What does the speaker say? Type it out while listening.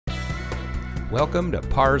Welcome to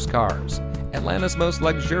Parr's Cars, Atlanta's most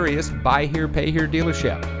luxurious buy here, pay here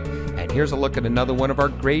dealership. And here's a look at another one of our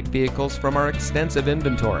great vehicles from our extensive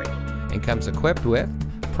inventory, and comes equipped with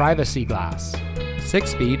privacy glass,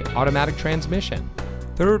 6-speed automatic transmission,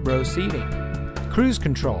 third row seating, cruise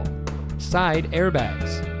control, side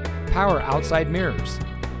airbags, power outside mirrors,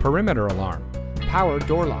 perimeter alarm, power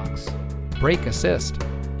door locks, brake assist,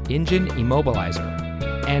 engine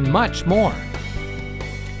immobilizer, and much more.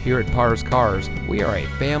 Here at Parr's Cars, we are a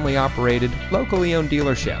family-operated, locally owned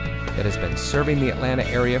dealership that has been serving the Atlanta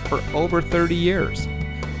area for over 30 years.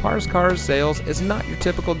 Parr's Cars Sales is not your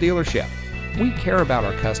typical dealership. We care about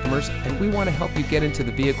our customers, and we want to help you get into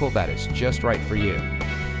the vehicle that is just right for you.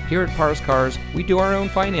 Here at Parr's Cars, we do our own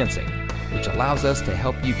financing, which allows us to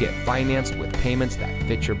help you get financed with payments that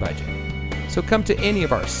fit your budget. So come to any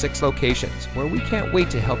of our 6 locations where we can't wait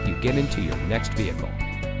to help you get into your next vehicle.